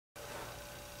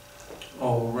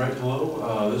Alright,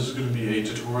 hello. This is going to be a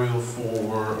tutorial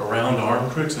for around arm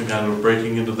tricks and kind of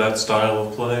breaking into that style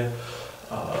of play.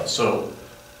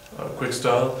 Quick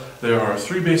style. There are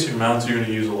three basic mounts you're going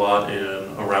to use a lot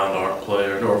in around arm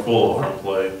play or full arm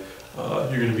play.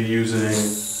 You're going to be using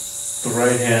the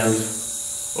right hand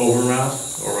over mount,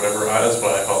 or whatever, that's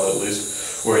what I call it at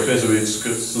least, where the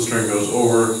string goes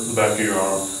over the back of your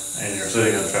arm and you're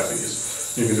sitting on a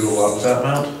trapeze. You can do a lot with that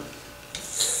mount.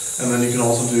 And then you can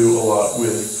also do a lot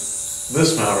with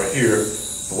this mount right here,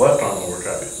 the left arm over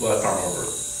trapeze, left arm over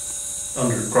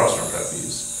under cross arm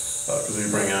trapeze, because you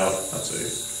bring out, that's a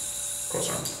cross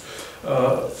arm.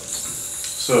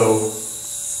 So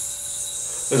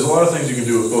there's a lot of things you can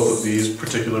do with both of these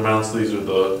particular mounts. These are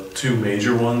the two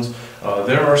major ones.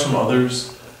 There are some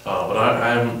others, but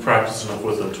I haven't practiced enough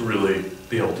with them to really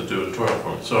be able to do a tutorial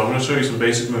for them. So I'm going to show you some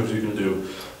basic moves you can do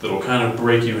that will kind of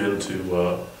break you into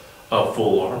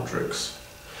full arm tricks.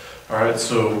 Alright,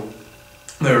 so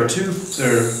there are two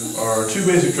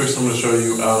basic tricks I'm going to show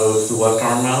you out of the left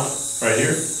arm mount right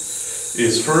here.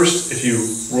 Is first, if you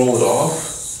roll it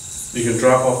off, you can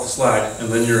drop off the slack and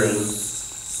then you're in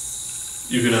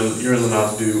the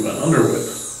mount to do an under whip,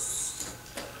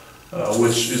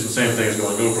 which is the same thing as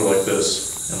going over like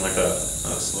this and like that.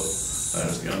 That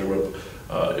is the under whip.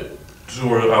 I'll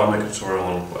make a tutorial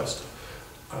on request.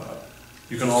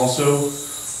 You can also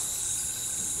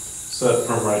set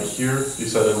from right here, you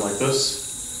set in like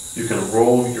this, you can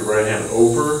roll your right hand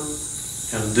over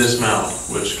and dismount,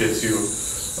 which gets you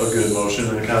a good motion,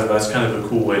 and that's kind of a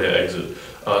cool way to exit.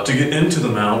 To get into the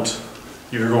mount,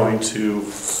 you're going to,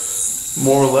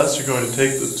 more or less, you're going to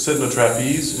sit in a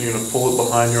trapeze, and you're going to pull it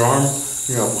behind your arm,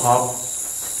 you're going to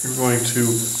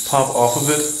pop off of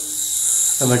it,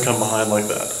 and then come behind like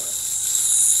that.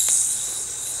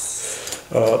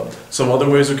 Some other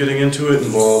ways of getting into it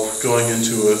involve going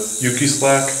into a Yuki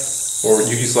slack, or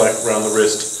Yuki slack around the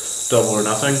wrist, double or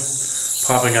nothing,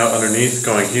 popping out underneath,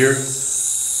 going here,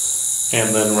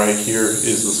 and then right here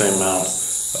is the same mount.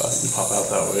 You can pop out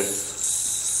that way,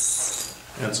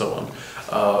 and so on.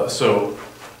 So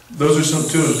those are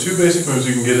two basic moves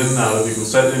you can get in and out of. You can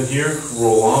set in here,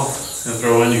 roll off, and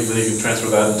throw in. Then you can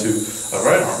transfer that into a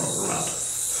right arm over mount,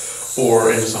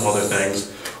 or into some other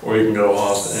things. Or you can go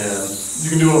off and you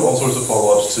can do all sorts of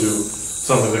follow-ups to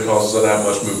something that causes that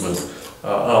much movement.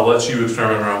 I'll let you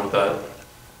experiment around with that.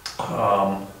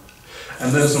 And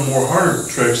then some more harder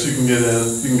tricks you can get in.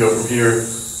 You can go from here.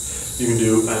 You can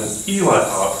do an Eli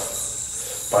hop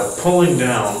by pulling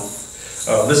down.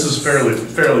 This is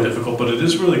fairly difficult, but it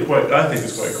is really I think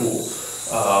it's quite cool.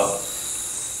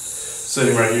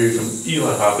 Sitting right here, you can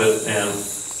Eli hop it, and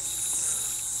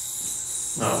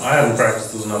I haven't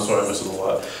practiced this enough, so I miss it a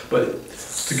lot. But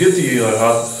to get the Eli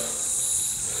hop,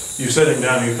 you're setting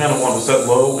down, you kind of want to set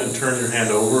low and turn your hand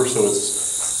over so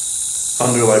it's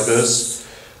under like this.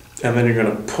 And then you're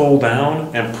going to pull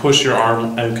down and push your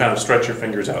arm and kind of stretch your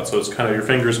fingers out. So it's kind of, your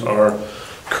fingers are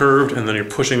curved and then you're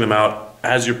pushing them out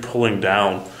as you're pulling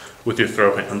down with your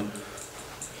throw hand.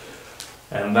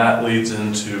 And that leads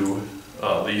into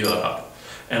the Eli hop.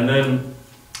 And then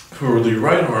for the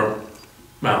right arm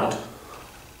mount,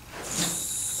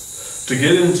 to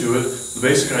get into it, the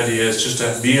basic idea is just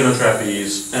to be in a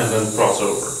trapeze and then cross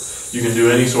over. You can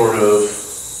do any sort of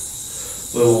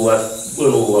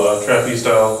little trapeze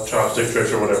style chopstick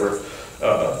tricks or whatever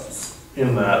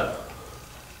in that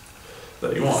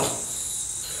you want.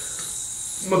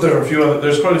 But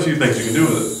there's quite a few things you can do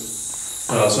with it.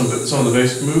 Some of the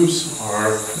basic moves are,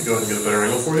 let me go ahead and get a better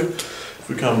angle for you. If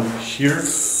we come here,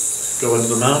 go into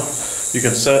the mount, you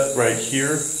can set right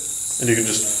here, and you can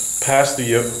just pass the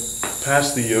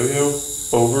yo-yo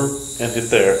over and hit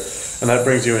there, and that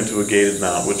brings you into a gated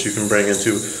mount, which you can bring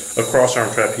into a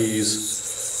cross-arm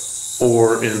trapeze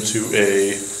or into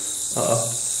a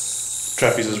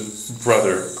trapeze's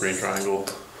brother green triangle.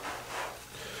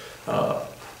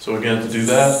 So again, to do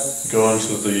that, go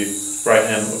into the right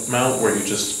hand mount where you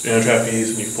just in a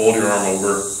trapeze and you fold your arm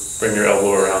over, bring your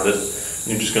elbow around it, and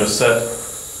you're just going to set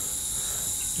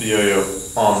the yo-yo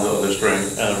on the other string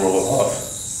and roll it off.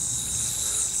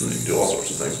 And you can do all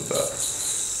sorts of things with that.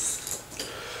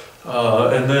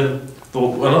 And then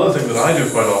another thing that I do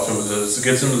quite often with this, it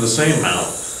gets into the same mount,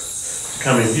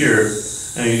 coming here,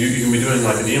 and you can be doing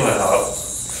like an Eli hop,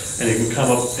 and you can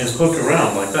come up and hook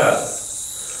around like that,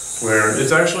 where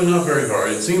it's actually not very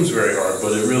hard. It seems very hard,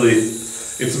 but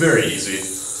it's very easy.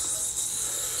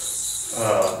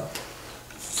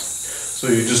 So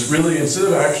you just really, instead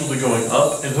of actually going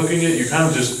up and hooking it, you're kind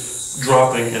of just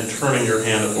dropping and turning your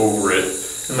hand over it.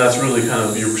 And that's really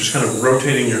you're just kind of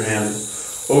rotating your hand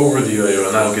over the yo-yo,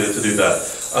 and that'll get it to do that.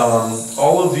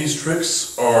 All of these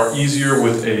tricks are easier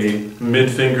with a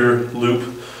mid-finger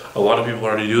loop. A lot of people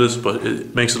already do this, but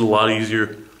it makes it a lot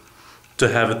easier to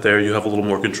have it there. You have a little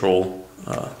more control.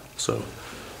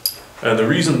 And the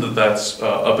reason that that's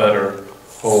a better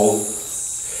hold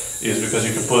is because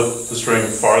you can put the string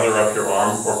farther up your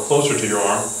arm or closer to your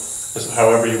arm,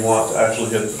 however you want to actually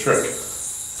hit the trick.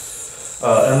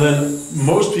 And then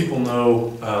most people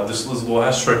know this is the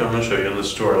last trick I'm going to show you in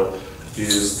this tutorial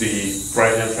is the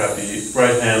right hand trapeze,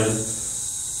 right hand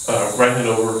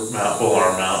over mount, full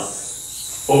arm mount,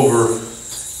 over.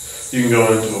 You can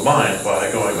go into a bind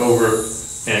by going over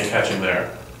and catching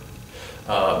there.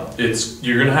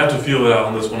 You're going to have to feel it out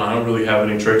on this one. I don't really have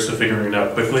any tricks to figuring it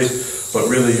out quickly, but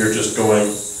really you're just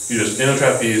in a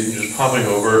trapeze, you're just popping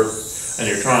over, and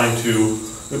you're trying to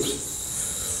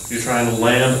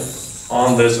land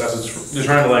on this you're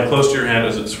trying to land close to your hand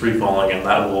as it's free falling, and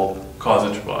that will cause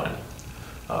it to bind.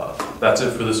 That's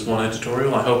it for this one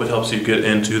tutorial. I hope it helps you get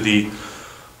into the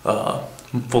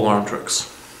full arm tricks.